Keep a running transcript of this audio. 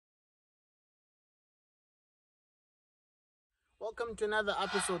Welcome to another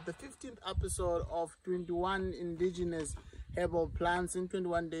episode, the 15th episode of 21 indigenous herbal plants in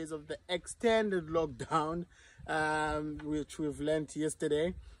 21 days of the extended lockdown, which we've learned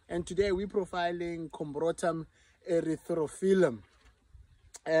yesterday. And today we're profiling Combretum erythrophyllum,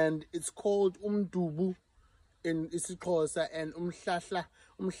 and it's called umdubu in isiXhosa and umhlalavane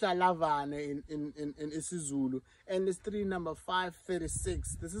in isiZulu, and it's tree number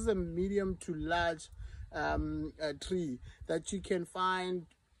 536. This is a medium to large tree that you can find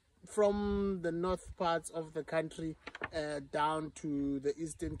from the north parts of the country down to the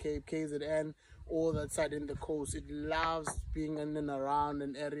Eastern Cape, KZN, all that side in the coast. It loves being in and around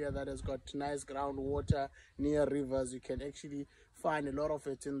an area that has got nice groundwater near rivers. You can actually find a lot of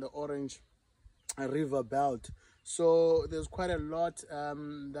it in the Orange River belt. So there's quite a lot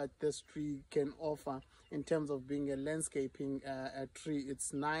that this tree can offer in terms of being a landscaping tree.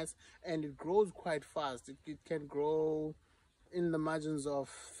 It's nice and it grows quite fast. It can grow in the margins of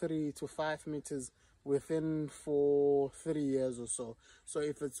 3 to 5 meters within 3 years or so. So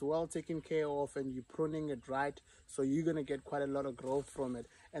if it's well taken care of and you're pruning it right, so you're going to get quite a lot of growth from it.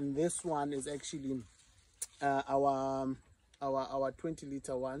 And this one is actually our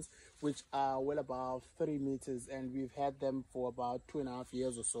 20-liter ones, which are well above 3 meters, and we've had them for about 2.5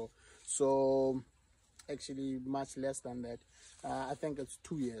 years or so. So actually much less than that. I think it's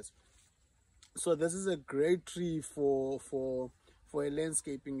 2 years. So this is a great tree for a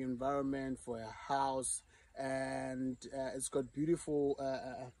landscaping environment, for a house, and it's got beautiful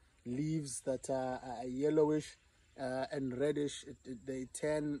leaves that are yellowish and reddish. They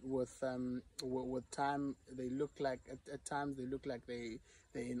turn with time. They look like at times they look like they're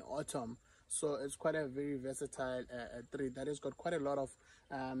in autumn. So it's quite a very versatile tree that has got quite a lot of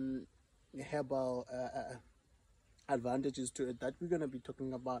herbal advantages to it that we're going to be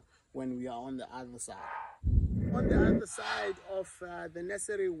talking about when we are on the other side. On the other side of the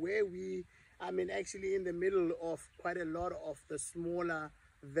nursery, where actually in the middle of quite a lot of the smaller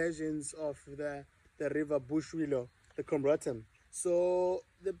versions of the river Bushwillow, the Combretum. So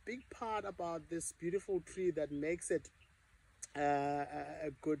the big part about this beautiful tree that makes it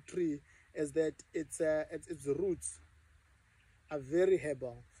a good tree is that its roots are very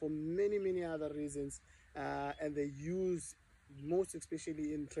herbal for many other reasons, and they use most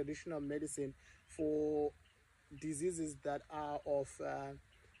especially in traditional medicine for diseases that are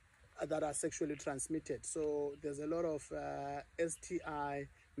sexually transmitted. So there's a lot of STI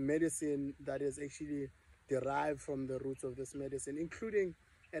medicine that is actually derived from the roots of this medicine, including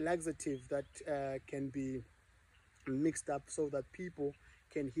a laxative that can be mixed up so that people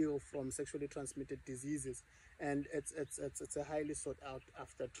can heal from sexually transmitted diseases. And it's a highly sought out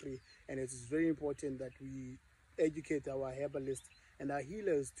after tree, and it's very important that we educate our herbalists and our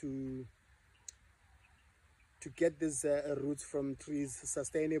healers to get these roots from trees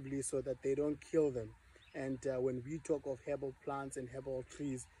sustainably so that they don't kill them. And when we talk of herbal plants and herbal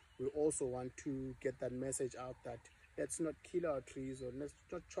trees, we also want to get that message out that let's not kill our trees, or let's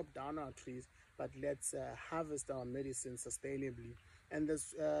not chop down our trees, but let's harvest our medicine sustainably. And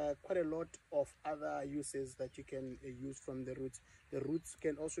there's quite a lot of other uses that you can use from the roots. The roots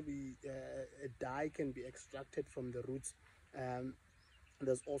can also be, a dye can be extracted from the roots.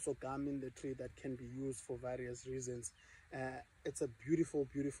 There's also gum in the tree that can be used for various reasons. It's a beautiful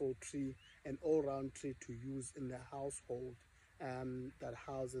tree, an all-round tree to use in the household, that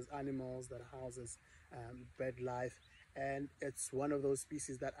houses animals, that houses bird life. And it's one of those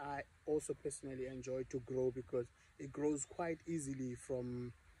species that I also personally enjoy to grow because it grows quite easily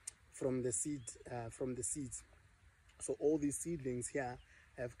from the seeds. So all these seedlings here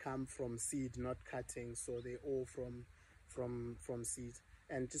have come from seed, not cutting. So they're all from seeds.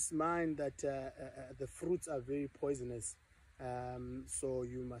 And just mind that the fruits are very poisonous, so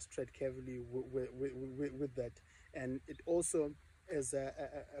you must tread carefully with that. And it also is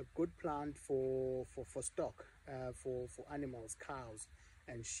a good plant for stock, for animals, cows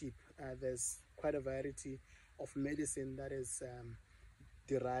and sheep. There's quite a variety of medicine that is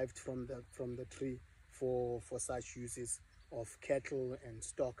derived from the tree for such uses of cattle and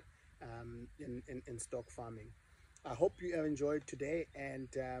stock, in stock farming. I hope you have enjoyed today, and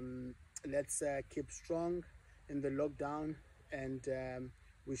let's keep strong in the lockdown, and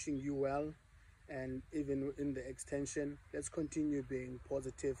wishing you well. And even in the extension, let's continue being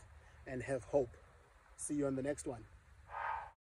positive and have hope. See you on the next one.